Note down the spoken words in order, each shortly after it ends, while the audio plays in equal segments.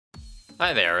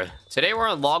Hi there. Today we're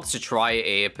on logs to try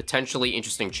a potentially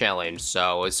interesting challenge.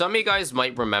 So some of you guys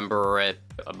might remember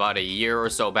about a year or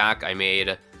so back I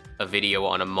made a video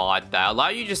on a mod that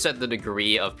allowed you to set the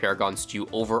degree of Paragons to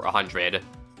over 100.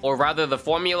 Or rather, the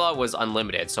formula was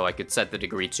unlimited, so I could set the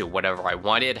degree to whatever I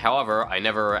wanted. However, I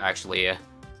never actually...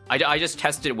 I just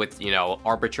tested with,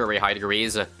 arbitrary high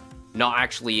degrees, not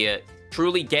actually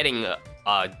truly getting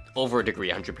over a degree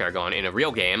 100 Paragon in a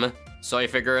real game. So I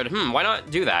figured, why not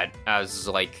do that as,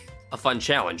 like, a fun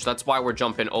challenge? That's why we're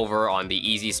jumping over on the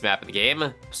easiest map in the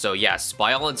game. So yes,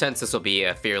 by all intents, this will be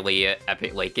a fairly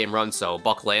epic late game run, so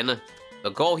buckle in. The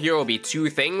goal here will be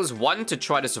two things. One, to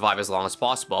try to survive as long as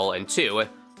possible, and two,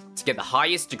 to get the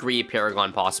highest degree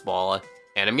Paragon possible.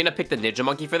 And I'm gonna pick the Ninja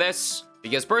Monkey for this,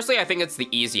 because personally I think it's the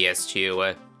easiest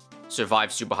to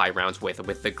survive super high rounds with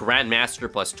the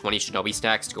Grandmaster plus 20 Shinobi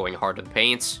stacks going hard to the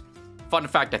paint. Fun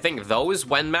fact, I think those,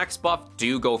 when max buffed,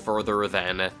 do go further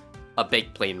than a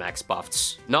big plane max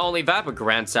buffed. Not only that, but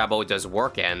Grand Sabo does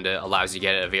work and allows you to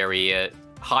get a very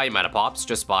high amount of pops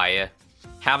just by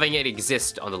having it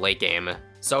exist on the late game.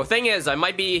 So thing is, I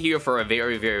might be here for a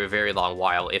very, very, very long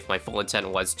while if my full intent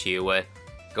was to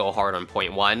go hard on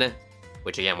point one,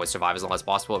 which again would survive as long as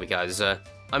possible because, I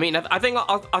mean, I think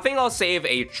I'll save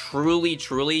a truly,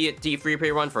 truly deep free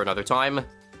play run for another time.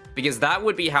 Because that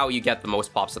would be how you get the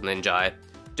most pops of Ninja.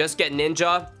 Just get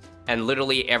Ninja and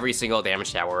literally every single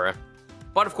damage tower.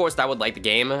 But of course, that would lag the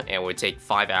game and would take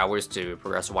 5 hours to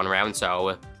progress one round.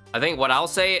 So I think what I'll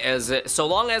say is, so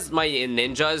long as my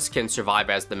Ninjas can survive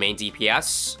as the main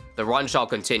DPS, the run shall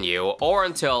continue. Or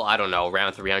until, I don't know,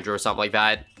 round 300 or something like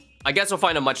that. I guess we'll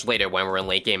find out much later when we're in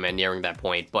late game and nearing that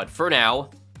point. But for now,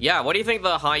 yeah, what do you think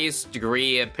the highest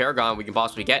degree Paragon we can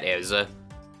possibly get is?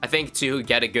 I think to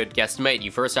get a good guesstimate, you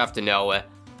first have to know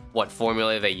what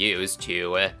formula they use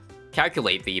to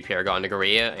calculate the Paragon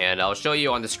degree, and I'll show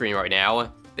you on the screen right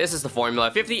now. This is the formula: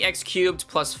 50x cubed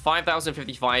plus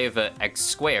 5055x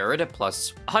squared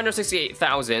plus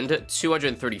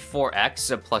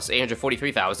 168,234x plus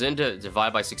 843,000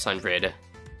 divided by 600.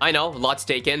 I know, lots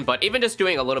taken, but even just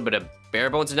doing a little bit of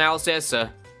bare bones analysis,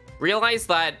 realize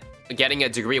that getting a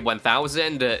degree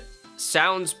 1000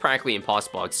 sounds practically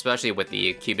impossible, especially with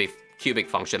the cubic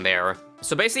function there.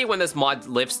 So basically, when this mod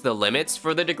lifts the limits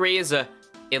for the degrees,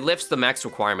 it lifts the max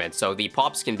requirement, so the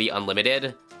pops can be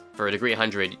unlimited. For a degree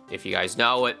 100, if you guys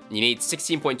know, you need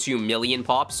 16.2 million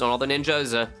pops on all the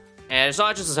ninjas, and it's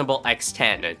not just a simple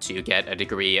x10 to get a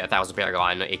degree 1000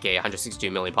 Paragon, aka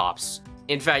 162 million pops.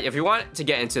 In fact, if you want to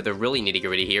get into the really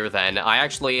nitty-gritty here, then I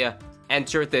actually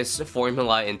entered this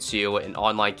formula into an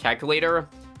online calculator,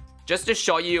 just to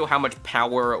show you how much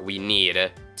power we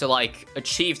need to, like,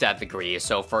 achieve that degree.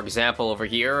 So, for example, over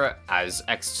here, as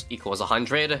x equals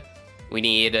 100, we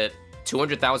need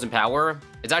 200,000 power.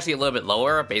 It's actually a little bit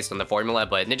lower based on the formula,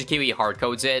 but Ninja Kiwi hard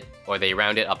codes it, or they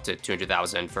round it up to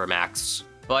 200,000 for max.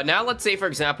 But now let's say, for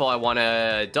example, I want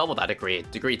to double that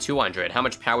degree 200. How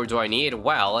much power do I need?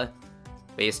 Well,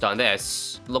 based on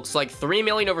this, looks like 3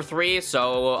 million over 3,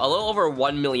 so a little over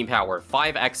 1 million power,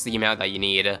 5x the amount that you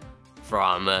need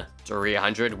from degree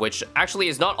 100, which actually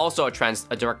is not also a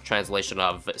direct translation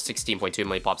of 16.2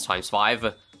 million pops times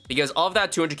 5, because of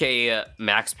that 200k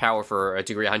max power for a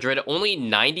degree 100, only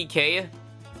 90k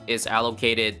is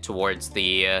allocated towards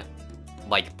the,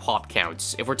 like, pop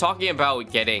counts. If we're talking about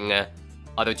getting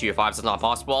other tier 5s, it's not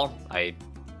possible.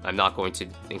 I'm not going to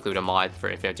include a mod for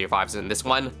infinite tier 5s in this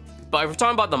one. But if we're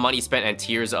talking about the money spent and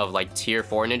tiers of, like, tier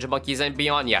 4 Ninja Monkeys and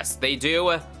beyond, yes, they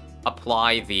do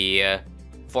apply the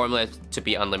formula to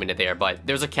be unlimited there, but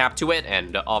there's a cap to it,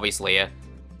 and obviously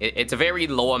it's a very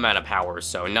low amount of power,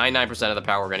 so 99% of the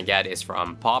power we're gonna get is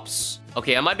from pops.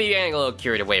 Okay, I might be getting a little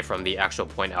carried away from the actual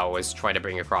point I was trying to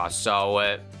bring across,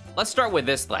 so let's start with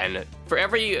this then. For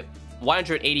every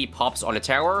 180 pops on a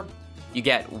tower, you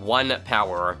get 1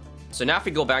 power. So now if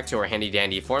we go back to our handy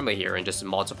dandy formula here and just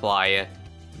multiply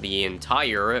the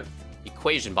entire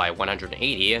equation by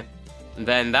 180,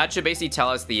 then that should basically tell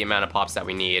us the amount of pops that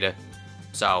we need.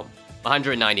 So,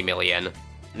 190 million.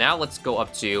 Now let's go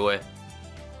up to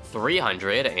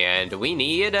 300, and we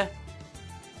need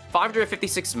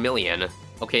 556 million.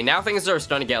 Okay, now things are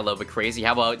starting to get a little bit crazy.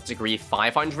 How about degree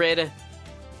 500?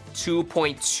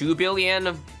 2.2 billion?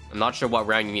 I'm not sure what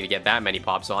round you need to get that many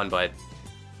pops on, but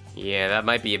yeah, that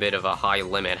might be a bit of a high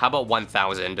limit. How about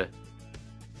 1,000?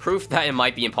 Proof that it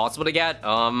might be impossible to get?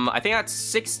 I think that's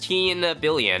 16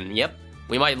 billion. Yep.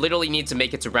 We might literally need to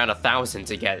make it to around 1,000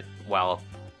 to get, well,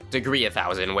 degree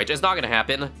 1,000, which is not gonna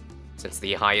happen, since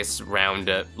the highest round,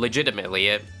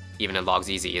 legitimately, even in Logs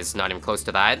Easy, is not even close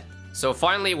to that. So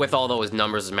finally, with all those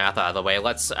numbers and math out of the way,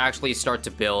 let's actually start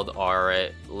to build our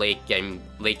late game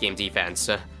defense.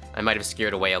 I might have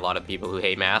scared away a lot of people who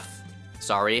hate math.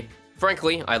 Sorry.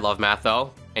 Frankly, I love math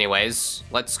though. Anyways,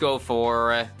 let's go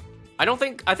for... I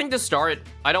think to start,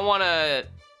 I don't want to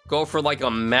go for like a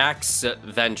max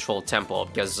vengeful temple,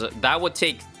 because that would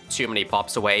take too many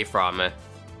pops away from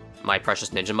my precious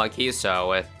ninja monkey.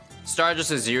 So start just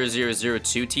a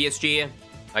 0002 TSG.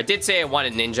 I did say I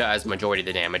wanted ninja as majority of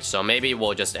the damage, so maybe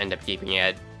we'll just end up keeping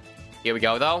it. Here we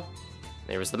go though.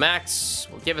 There's the max.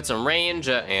 We'll give it some range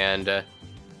and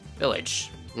village.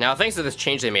 Now, thanks to this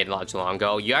change they made not too long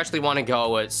ago, you actually want to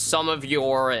go some of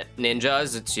your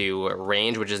ninjas to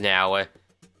range, which is now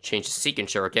changed to Seek and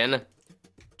Shuriken.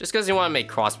 Just because you want to make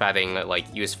cross-pathing,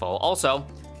 like, useful. Also,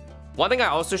 one thing I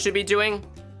also should be doing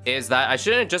is that I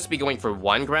shouldn't just be going for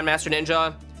one Grandmaster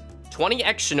Ninja.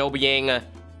 20x Shinobiing,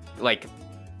 like,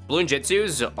 Bloon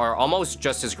Jitsus are almost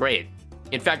just as great.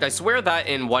 In fact, I swear that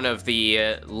in one of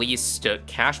the least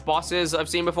cash bosses I've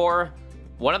seen before,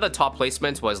 one of the top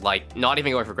placements was, like, not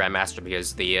even going for Grandmaster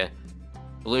because the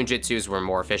Bloon Jitsus were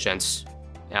more efficient.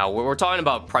 Now, we're talking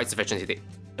about price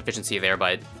efficiency there,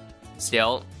 but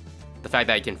still, the fact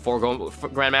that I can forego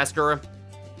Grandmaster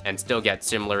and still get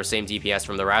same DPS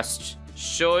from the rest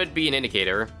should be an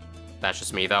indicator. That's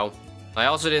just me, though. I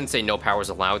also didn't say no powers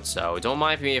allowed, so don't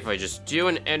mind me if I just do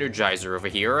an Energizer over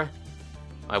here.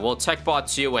 I will Tech Bot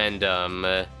too, and,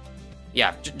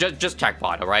 yeah, just Tech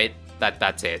Bot, alright?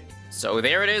 That's it. So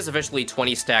there it is, officially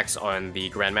 20 stacks on the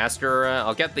Grandmaster.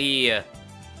 I'll get the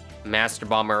Master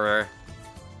Bomber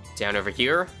down over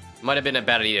here. Might have been a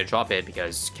bad idea to drop it,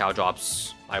 because cow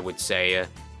drops, I would say,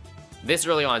 this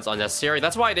early on is unnecessary.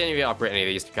 That's why I didn't even upgrade any of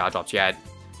these cow drops yet,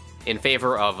 in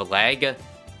favor of lag.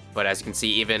 But as you can see,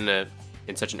 even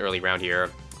in such an early round here,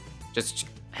 just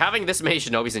having this many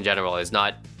Shinobis in general is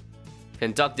not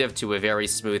conductive to a very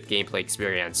smooth gameplay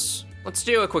experience. Let's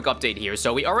do a quick update here.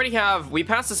 So we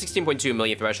passed the 16.2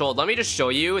 million threshold. Let me just show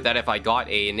you that if I got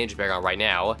a Ninja Paragon right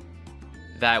now,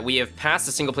 that we have passed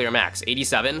the single player max,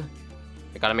 87.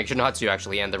 I gotta make sure not to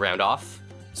actually end the round off.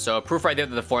 So proof right there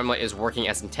that the formula is working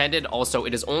as intended. Also,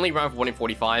 it is only round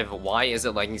 145. Why is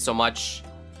it lagging so much?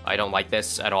 I don't like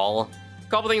this at all. A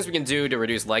couple things we can do to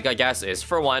reduce lag, I guess, is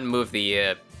for one, move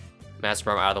the Master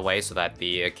Bomber out of the way so that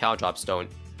the cow drops don't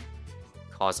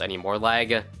cause any more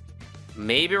lag.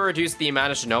 Maybe reduce the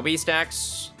amount of Shinobi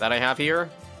stacks that I have here.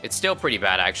 It's still pretty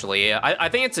bad, actually. I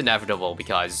think it's inevitable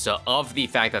because of the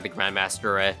fact that the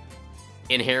Grandmaster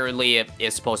inherently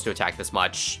is supposed to attack this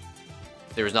much.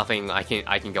 There's nothing I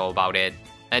can go about it.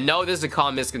 And no, this is a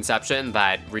common misconception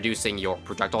that reducing your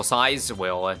projectile size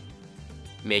will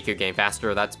make your game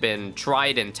faster. That's been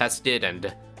tried and tested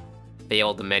and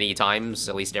failed many times,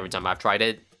 at least every time I've tried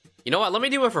it. You know what? Let me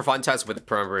do it for fun test with the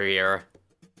Perma here.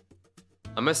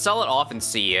 I'm gonna sell it off and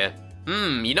see.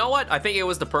 You know what? I think it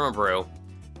was the Perma Brew.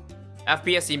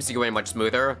 FPS seems to go in much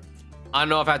smoother. I don't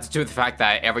know if it had to do with the fact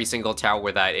that every single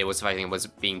tower that it was fighting was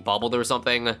being bubbled or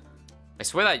something. I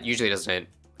swear that usually doesn't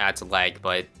add to lag,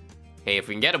 but hey, if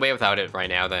we can get away without it right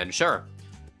now, then sure.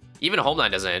 Even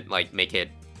Homeland doesn't, like, make it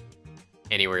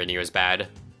anywhere near as bad.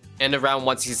 And around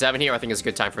 167 here, I think is a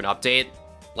good time for an update.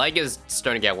 Lag is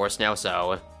starting to get worse now,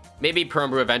 so maybe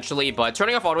Perma Brew eventually, but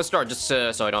turning off Auto Start just so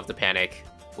I don't have to panic.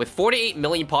 With 48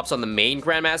 million pops on the main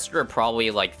Grandmaster,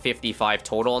 probably like 55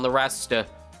 total on the rest,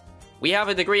 we have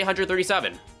a degree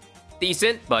 137.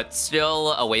 Decent, but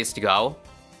still a ways to go.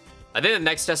 I think the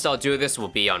next test I'll do this will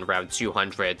be on round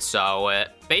 200, so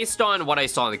based on what I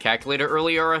saw in the calculator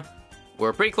earlier,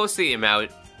 we're pretty close to the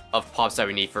amount of pops that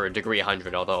we need for a degree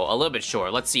 100, although a little bit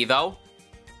short. Let's see though.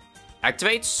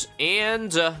 Activates,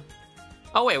 and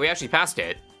oh wait, we actually passed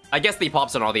it. I guess the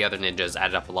pops on all the other ninjas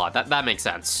added up a lot. That makes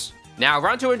sense. Now,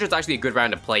 round 200 is actually a good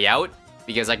round to play out,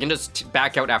 because I can just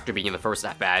back out after being in the first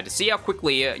half bad. See how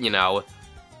quickly, you know,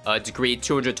 a degree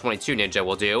 222 ninja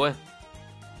will do.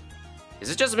 Is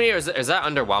it just me, or is that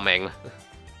underwhelming?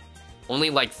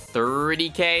 Only like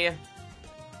 30k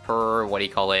per, what do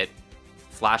you call it,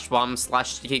 flash bomb /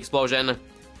 sticky explosion?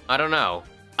 I don't know.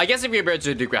 I guess if you're compared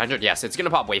to degree 100, yes, it's gonna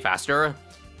pop way faster.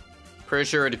 Pretty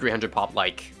sure degree 100 pop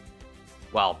like,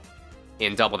 well,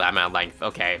 in double that amount of length.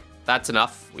 Okay, that's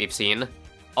enough, we've seen.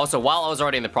 Also, while I was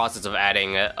already in the process of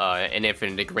adding an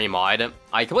infinite degree mod,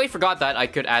 I completely forgot that I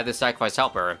could add the Sacrifice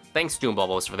Helper. Thanks, Doom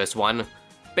Bubbles, for this one.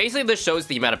 Basically, this shows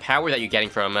the amount of power that you're getting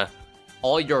from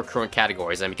all your current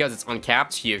categories, and because it's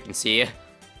uncapped, you can see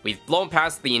we've blown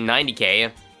past the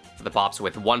 90k for the pops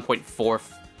with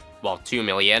 2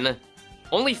 million.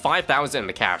 Only 5,000 in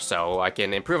the cash, so I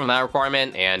can improve on that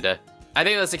requirement, and I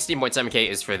think the 16.7k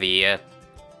is for the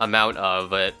amount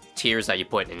of tiers that you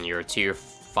put in your tier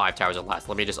 5 towers or less.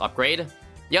 Let me just upgrade.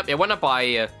 Yep, it went up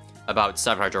by about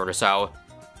 700 or so.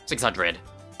 600.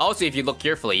 Also, if you look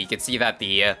carefully, you can see that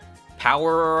the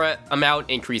power amount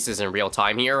increases in real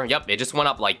time here. Yep, it just went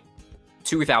up like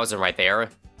 2,000 right there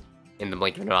in the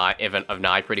blink of an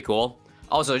eye. Pretty cool.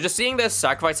 Also, just seeing this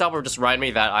sacrifice helper just reminded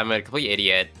me that I'm a complete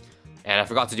idiot, and I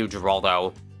forgot to do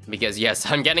Geraldo. Because yes,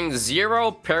 I'm getting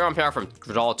 0 Paragon power from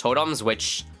Geraldo totems,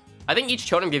 which I think each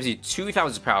totem gives you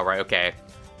 2,000 power, right? Okay,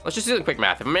 let's just do some quick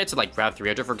math. If I made it to like round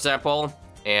 300, for example,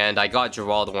 and I got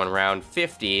Geraldo on round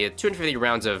 50, 250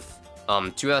 rounds of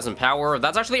 2,000 power,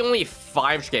 that's actually only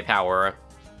 5k power.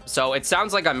 So it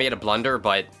sounds like I made a blunder,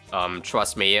 but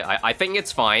trust me, I think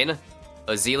it's fine.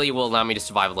 Azili will allow me to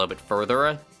survive a little bit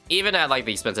further, even at like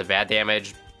the expense of bad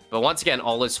damage. But once again,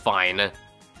 all is fine,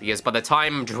 because by the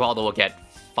time Geraldo will get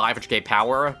 500k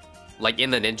power, like in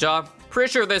the ninja,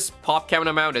 pretty sure this pop count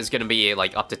amount is gonna be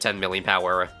like up to 10 million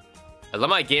power. I let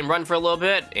my game run for a little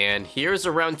bit, and here's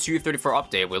a round 234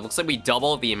 update. It looks like we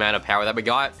doubled the amount of power that we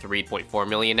got, 3.4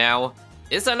 million now.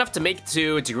 Is that enough to make it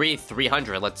to degree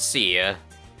 300? Let's see.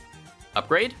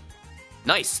 Upgrade?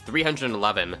 Nice,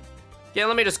 311. Yeah,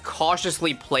 let me just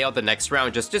cautiously play out the next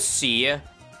round just to see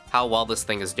how well this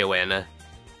thing is doing.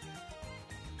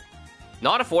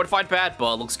 Not a fortified bat,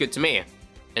 but looks good to me.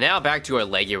 And now back to our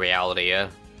leggy reality.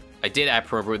 I did add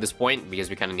Pro at this point because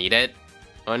we kind of need it.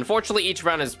 Unfortunately, each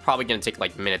round is probably going to take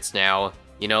like minutes now.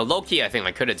 You know, low-key, I think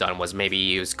I could have done was maybe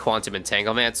use Quantum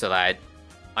Entanglement so that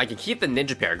I can keep the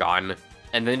Ninja Paragon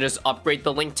and then just upgrade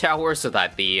the Link Tower so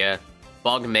that the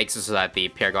bug makes it so that the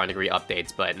Paragon degree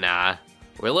updates. But nah,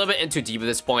 we're a little bit in too deep at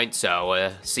this point,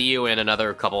 so see you in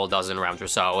another couple dozen rounds or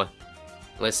so.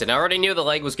 Listen, I already knew the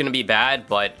leg was going to be bad,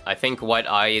 but I think what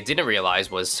I didn't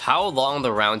realize was how long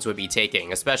the rounds would be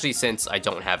taking, especially since I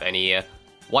don't have any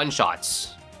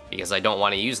one-shots, because I don't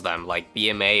want to use them, like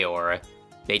BMA or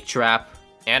Bait Trap,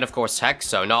 and of course Hex.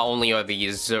 So not only are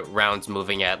these rounds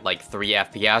moving at like 3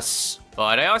 FPS,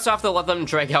 but I also have to let them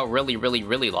drag out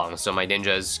really long, so my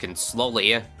ninjas can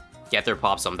slowly get their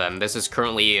pops on them. This is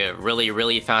currently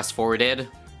really fast-forwarded.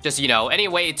 Just, you know, any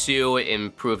way to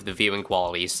improve the viewing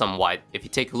quality somewhat. If you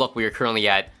take a look, we are currently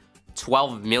at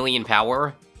 12 million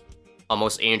power,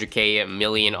 almost 800k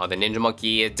million on the Ninja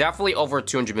Monkey, definitely over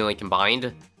 200 million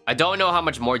combined. I don't know how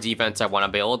much more defense I want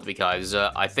to build, because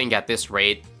I think at this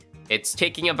rate, it's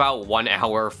taking about 1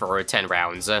 hour for 10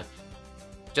 rounds.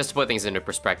 Just to put things into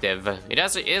perspective, it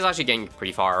is actually getting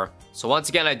pretty far. So once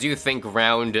again, I do think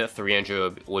round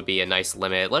 300 would be a nice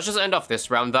limit. Let's just end off this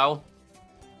round, though,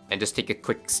 and just take a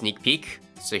quick sneak peek.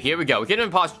 So here we go. We can even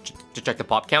pause to check the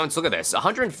pop counts. Look at this,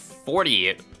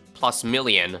 140 plus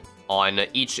million on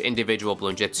each individual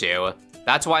Bloon Jitsu.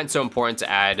 That's why it's so important to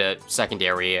add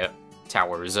secondary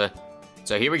towers.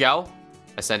 So here we go.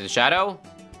 Ascended Shadow.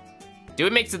 Do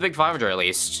it make it to the big 500 at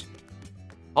least?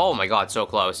 Oh my god, so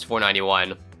close.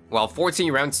 491. Well,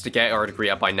 14 rounds to get our degree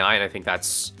up by 9. I think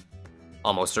that's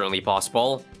almost certainly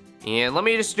possible. And let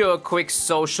me just do a quick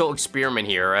social experiment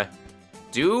here.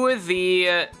 Does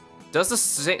the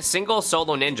single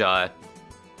solo ninja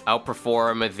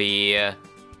outperform the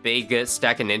big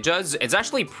stack of ninjas? It's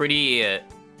actually pretty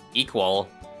equal.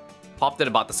 Popped at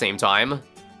about the same time.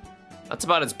 That's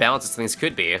about as balanced as things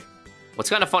could be. What's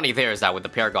kind of funny there is that with the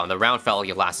Paragon, the round fell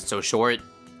lasted so short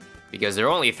because there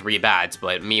are only 3 bats,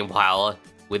 but meanwhile,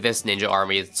 with this ninja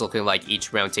army, it's looking like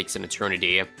each round takes an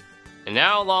eternity. And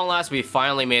now, long last, we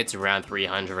finally made it to round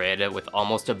 300 with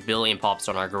almost 1 billion pops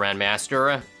on our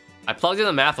Grandmaster. I plugged in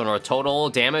the math on our total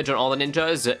damage on all the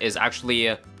ninjas is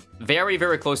actually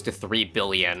very close to 3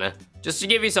 billion. Just to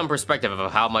give you some perspective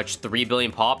of how much 3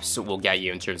 billion pops will get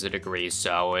you in terms of degrees.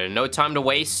 So no time to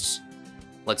waste.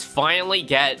 Let's finally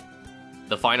get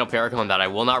the final Paragon that I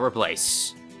will not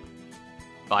replace.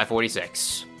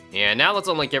 546. And now let's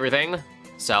unlink everything.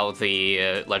 Sell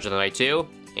the Legend of the Night 2.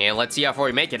 And let's see how far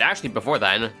we make it. Actually, before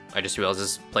then, I just realized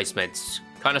this placement's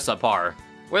kind of subpar.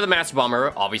 Where the Master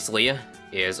Bomber, obviously,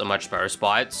 is a much better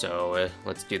spot. So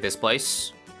let's do this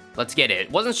place. Let's get it.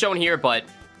 Wasn't shown here, but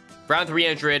round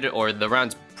 300, or the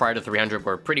rounds prior to 300,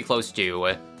 were pretty close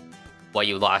to what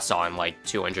you last saw in like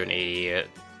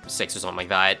 286 or something like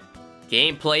that.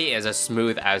 Gameplay is as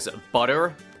smooth as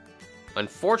butter.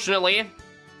 Unfortunately,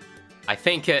 I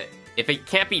think if it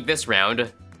can't be this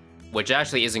round, which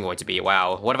actually isn't going to be.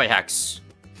 Wow, what if I hex?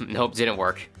 Nope, didn't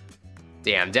work.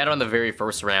 Damn, dead on the very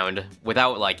first round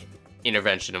without, like,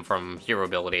 intervention from hero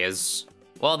abilities.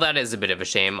 Well, that is a bit of a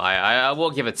shame. I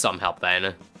will give it some help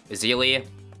then. Azili,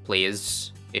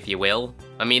 please, if you will.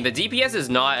 I mean, the DPS is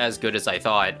not as good as I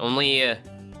thought. Only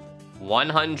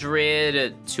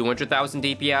 200,000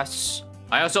 DPS.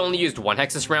 I also only used 1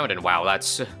 hex this round, and wow,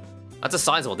 that's a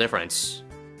sizable difference.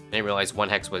 Didn't realize 1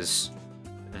 hex was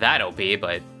that OP,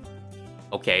 but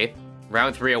okay.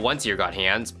 Round 301 tier got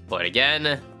hands, but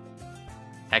again,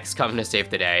 hex coming to save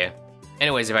the day.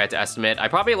 Anyways, if I had to estimate, I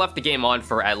probably left the game on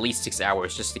for at least 6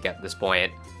 hours just to get to this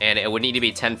point, and it would need to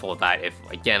be tenfold that if,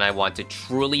 again, I want to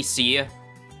truly see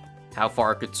how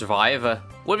far I could survive.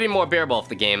 Would be more bearable if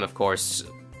the game, of course,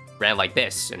 ran like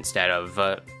this instead of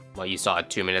what you saw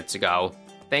 2 minutes ago.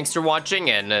 Thanks for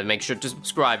watching, and make sure to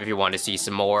subscribe if you want to see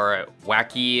some more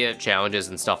wacky challenges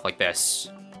and stuff like this.